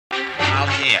Out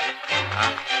here.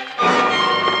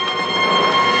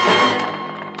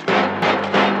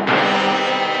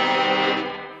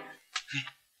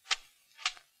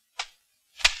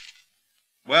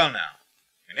 Well now,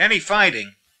 in any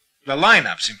fighting, the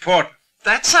lineup's important.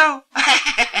 That's so?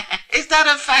 Is that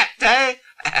a fact, eh?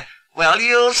 Well,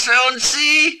 you'll soon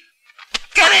see.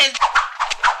 Get in!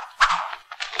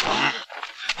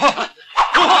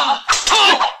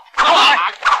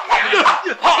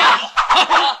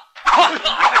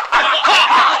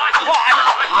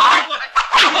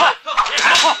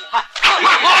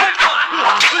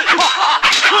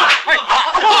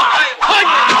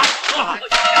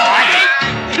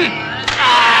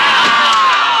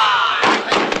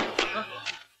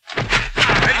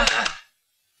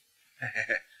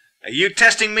 Are you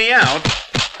testing me out?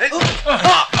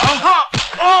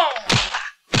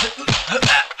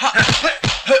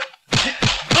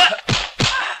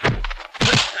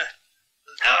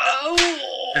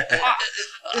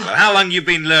 Well, how long you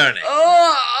been learning?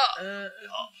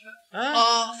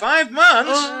 5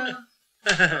 months?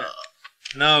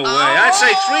 No way. I'd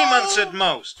say 3 months at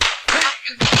most.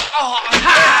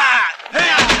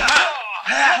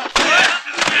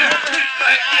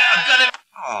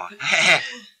 Oh,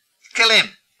 kill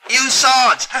him. Use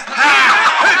swords. Hey,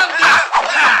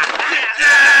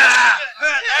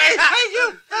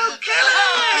 you! Oh, kill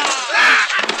him!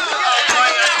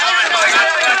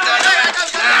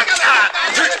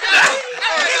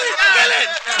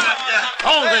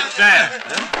 Hold it there.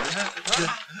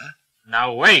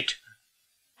 Now wait.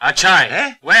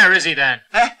 Achai, where is he then?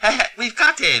 We've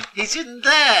got him. He's in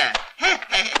there.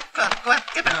 Go on,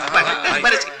 get back.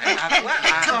 Where is he?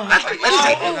 Come on, where is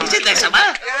he? He's in there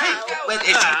somewhere. Where is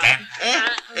he then?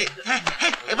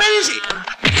 Where is he?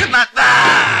 Come on.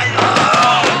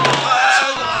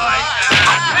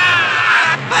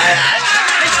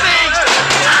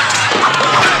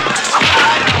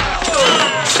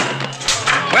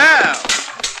 Well,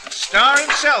 the star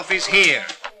himself is here.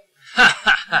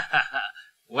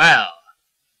 Well,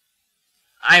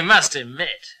 I must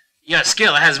admit, your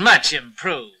skill has much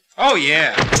improved. Oh,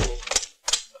 yeah.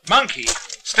 Monkey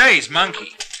stays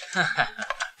monkey.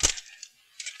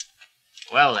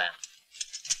 Well then,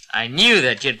 I knew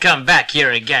that you'd come back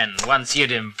here again once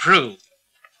you'd improved.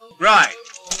 Right.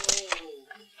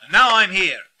 And now I'm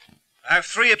here. I have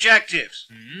 3 objectives.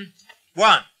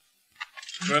 1,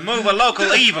 to remove a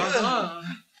local evil.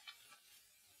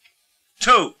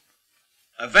 2,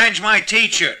 avenge my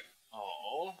teacher.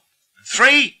 Oh. And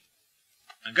 3,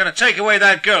 I'm gonna take away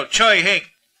that girl, Choi Hing.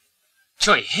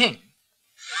 Choi Hing?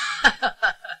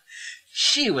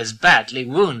 She was badly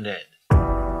wounded.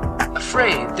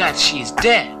 Afraid that she's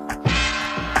dead.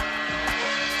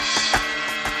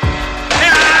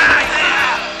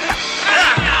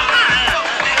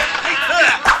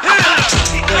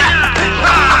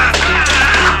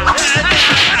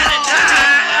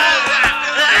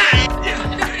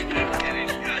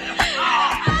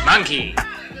 Monkey,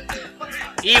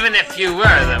 even if you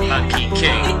were the Monkey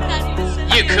King,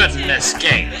 you couldn't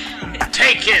escape.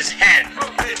 Take his head.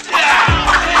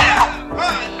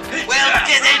 Well,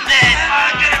 get in there.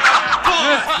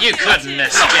 You couldn't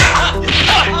escape.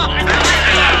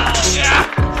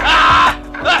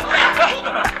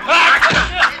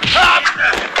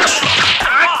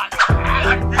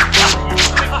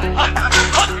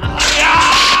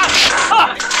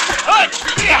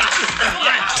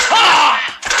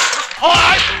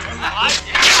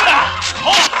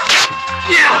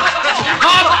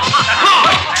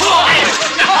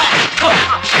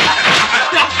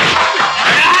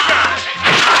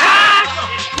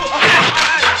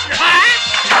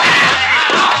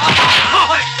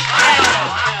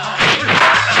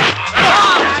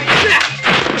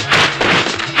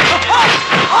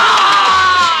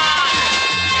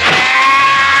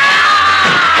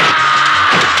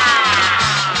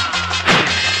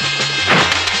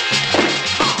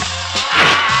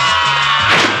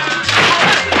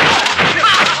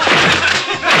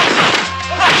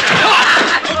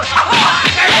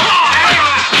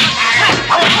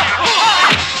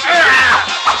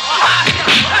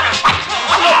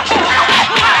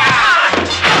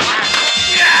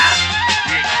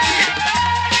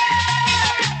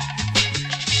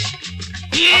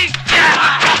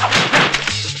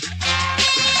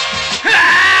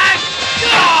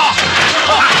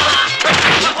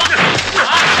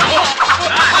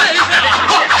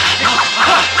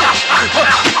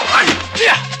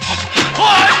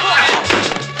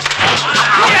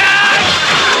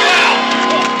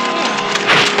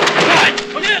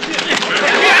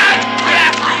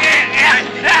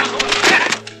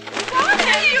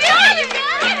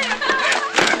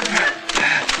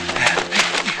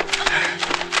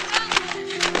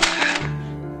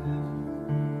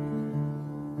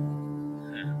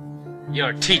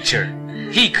 Your teacher,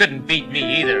 he couldn't beat me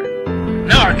either.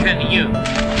 Nor can you.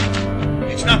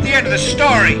 It's not the end of the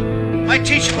story. My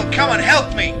teacher will come and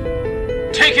help me.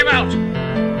 Take him out.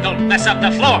 Don't mess up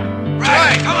the floor.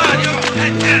 Right, come on, you.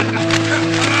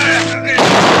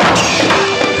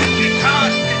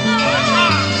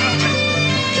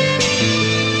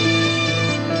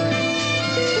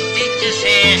 Teacher's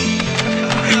here.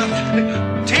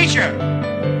 Teacher.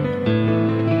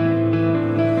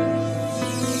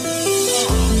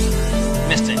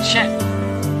 Mr. Chet.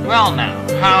 Well now,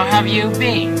 how have you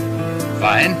been?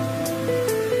 Fine.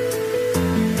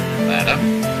 Madam?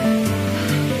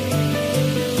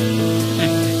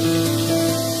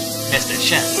 Mr.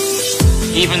 Chet,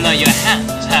 even though your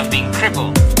hands have been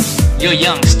crippled, your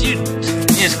young student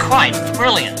is quite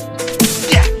brilliant.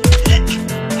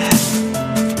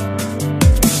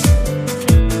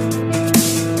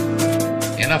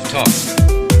 Enough talk.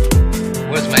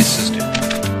 Where's my sister?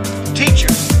 Teacher,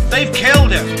 they've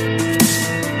killed him.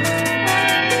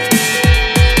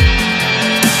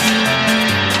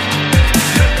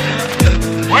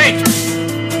 Wait!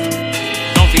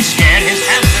 Don't be scared, his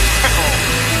hands are crippled.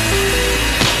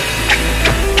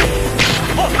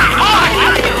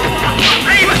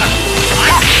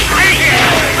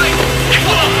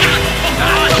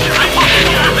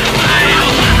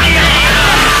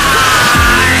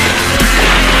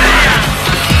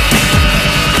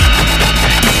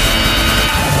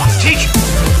 Teacher,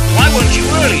 why weren't you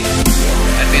earlier?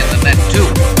 I'd be in the net too.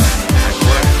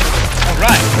 All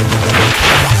right.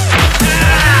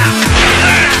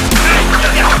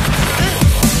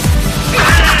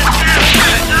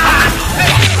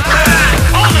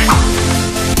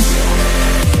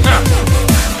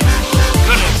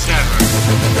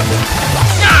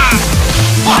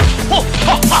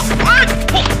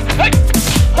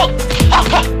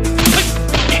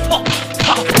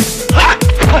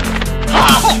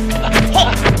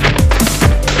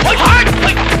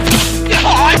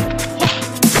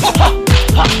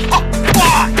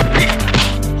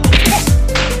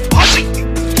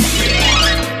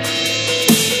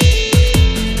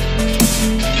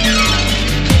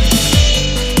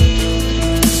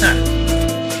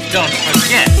 Don't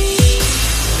forget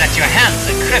that your hands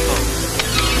are crippled.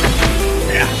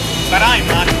 Yeah, but I'm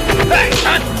not.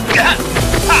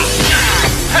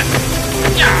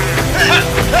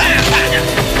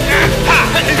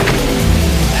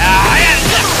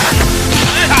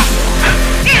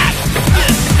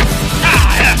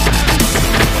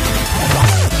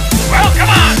 Well, come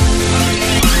on!